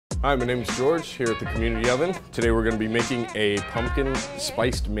Hi, my name is George here at the Community Oven. Today we're going to be making a pumpkin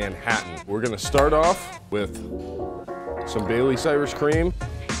spiced Manhattan. We're going to start off with some Bailey's Irish cream.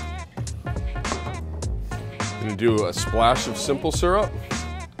 We're going to do a splash of simple syrup.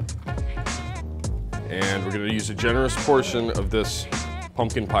 And we're going to use a generous portion of this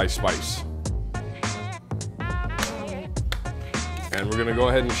pumpkin pie spice. And we're going to go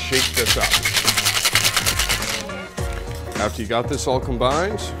ahead and shake this up. After you got this all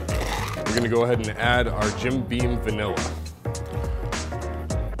combined, we're going to go ahead and add our Jim Beam vanilla.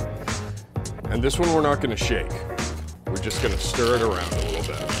 And this one we're not going to shake. We're just going to stir it around a little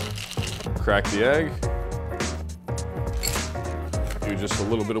bit. Crack the egg. Do just a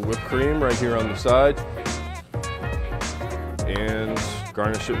little bit of whipped cream right here on the side. And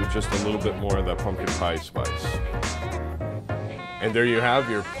garnish it with just a little bit more of that pumpkin pie spice. And there you have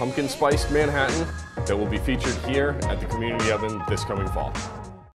your pumpkin spiced Manhattan that will be featured here at the Community Oven this coming fall.